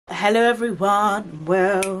Hello everyone,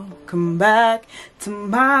 welcome back to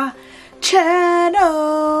my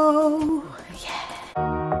channel.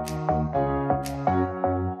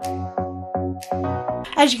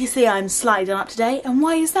 As you can see, I'm slightly done up today, and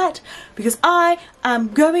why is that? Because I am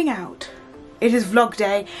going out. It is vlog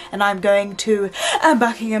day and I'm going to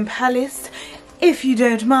Buckingham Palace. If you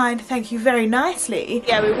don't mind, thank you very nicely.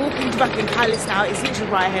 Yeah, we're walking to Buckingham Palace now. It's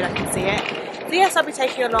literally right ahead, I can see it. So yes, I'll be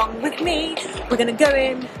taking you along with me. We're gonna go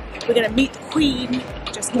in, we're gonna meet the Queen.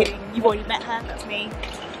 Just kidding, you've already met her, that's me.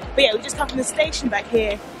 But yeah, we just come from the station back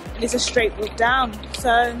here and it's a straight walk down.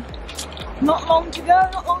 So, not long to go,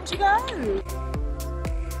 not long to go.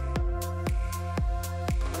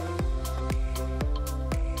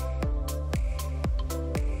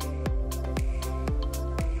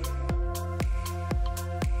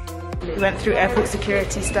 We went through airport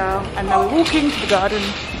security style and now we're walking to the garden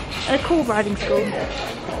at a cool riding school.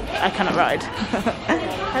 I cannot ride.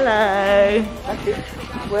 Hello.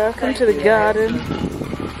 Welcome to the garden.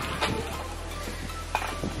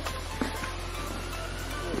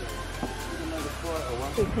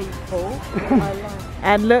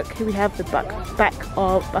 And look, here we have the back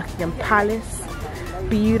of Buckingham Palace.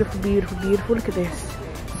 Beautiful, beautiful, beautiful. Look at this.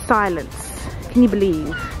 Silence. Can you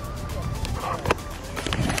believe?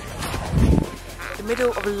 The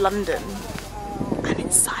middle of London and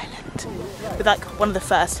it's silent. We're like one of the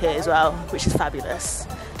first here as well, which is fabulous.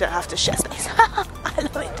 Don't have to share space. I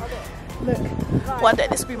love it. Look, one day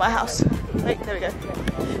this will be my house. Wait, there we go.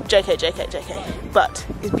 JK, JK, JK. But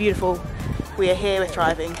it's beautiful. We are here, we're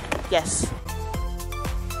thriving. Yes.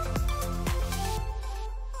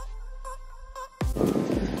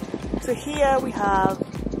 So here we have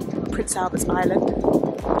Prince Albert's Island.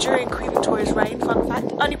 During Queen Victoria's reign, fun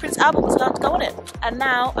fact, only Prince Albert was allowed to go on it. And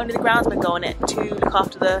now only the groundsmen go on it to look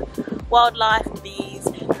after the wildlife and bees,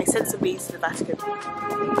 and they send some bees to the Vatican. Fun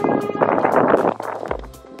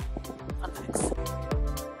facts.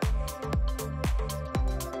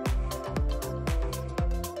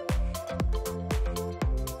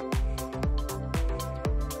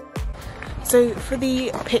 So for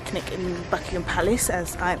the picnic in Buckingham Palace,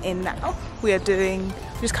 as I'm in now, we are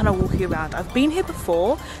just kind of walking around. I've been here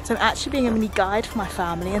before, so I'm actually being a mini guide for my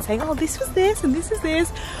family and saying, oh, this was this and this is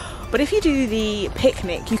this. But if you do the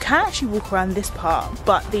picnic, you can actually walk around this part,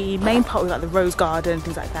 but the main part with like the rose garden and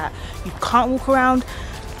things like that, you can't walk around.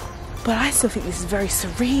 But I still think this is very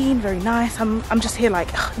serene, very nice. I'm just here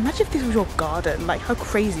like, ugh, imagine if this was your garden. Like, how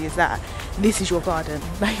crazy is that? This is your garden.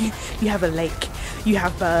 Like, you have a lake, you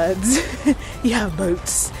have birds, you have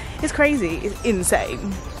boats. It's crazy, it's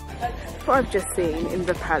insane. What I've just seen in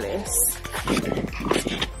the palace,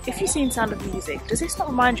 if you've seen Sound of Music, does this not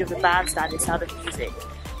remind you of the bandstand in Sound of Music?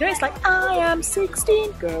 You know, it's like, I am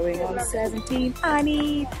 16, going on 17, I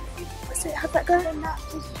need... How'd that go? I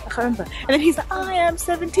can't remember. And then he's like, I am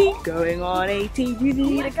 17, going on 18, you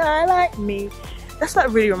need a guy like me. That's what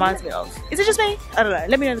it really reminds me of. Is it just me? I don't know,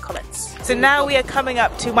 let me know in the comments. So now we are coming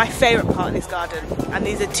up to my favourite part of this garden, and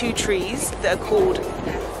these are two trees that are called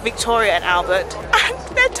Victoria and Albert, and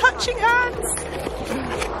they're touching hands.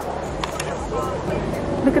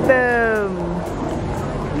 Look at them.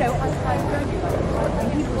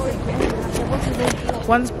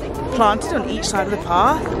 One's planted on each side of the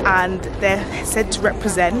path and they're said to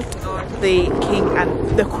represent the king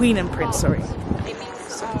and the queen and prince, sorry.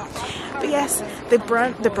 But yes, the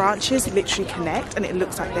branches literally connect and it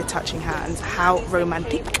looks like they're touching hands. How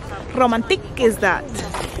romantic. Romantic is that?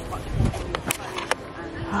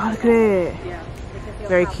 Oh, look at it.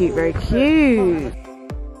 Very cute, very cute.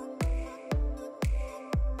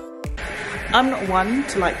 I'm not one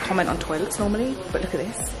to like comment on toilets normally, but look at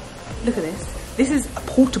this. Look at this. This is a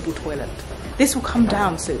portable toilet. This will come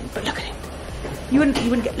down soon, but look at it. You wouldn't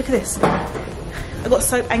get, look at this. I got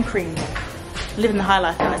soap and cream. Living the high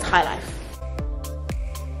life, and it's high life.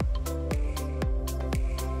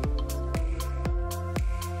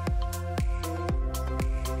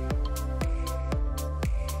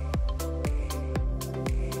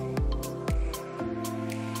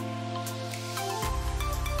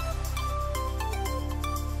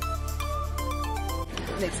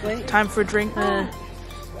 Next week. Time for a drink. Garden.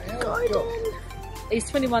 He's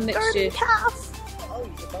 21 next year. Calf.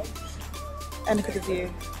 And look at the view.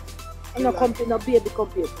 No beer, the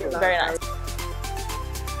compute. Very nice.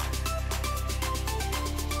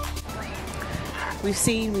 We've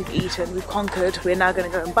seen, we've eaten, we've conquered. We're now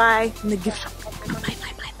going to go and buy in the gift shop. Buy.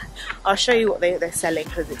 I'll show you what they're selling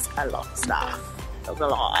because it's a lot of stuff. Not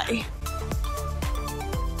gonna lie.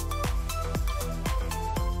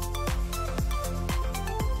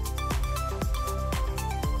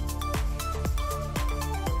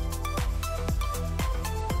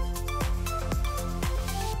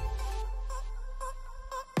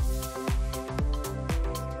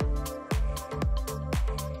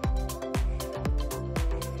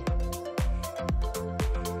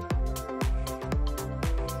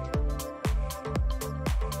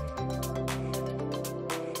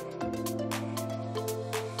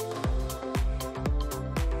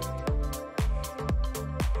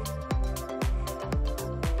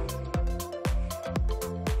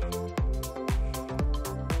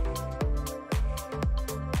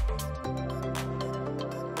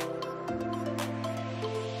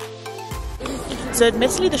 So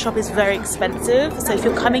admittedly the shop is very expensive, so if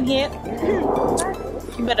you're coming here,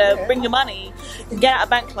 you better bring your money and get out a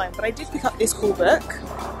bank loan. But I did pick up this cool book,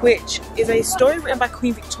 which is a story written by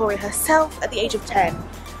Queen Victoria herself at the age of 10.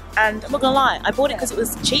 And I'm not gonna lie, I bought it because it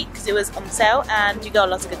was cheap, because it was on sale, and you go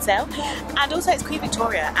lots of good sale. And also it's Queen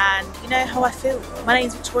Victoria, and you know how I feel. My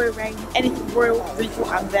name's Victoria Rain, anything royal, regal,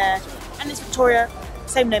 I'm there. And it's Victoria,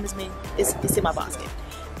 same name as me, it's in my basket.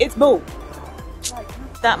 It's Bull.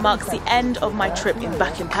 That marks the end of my trip in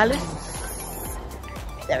Buckingham Palace.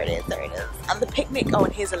 There it is, there it is. And the picnic, oh,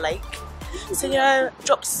 and here's a lake. So, you know,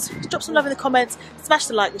 drop some love in the comments, smash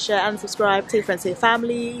the like, the share and subscribe, tell your friends, tell your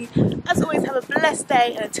family. As always, have a blessed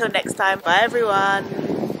day, and until next time, bye everyone.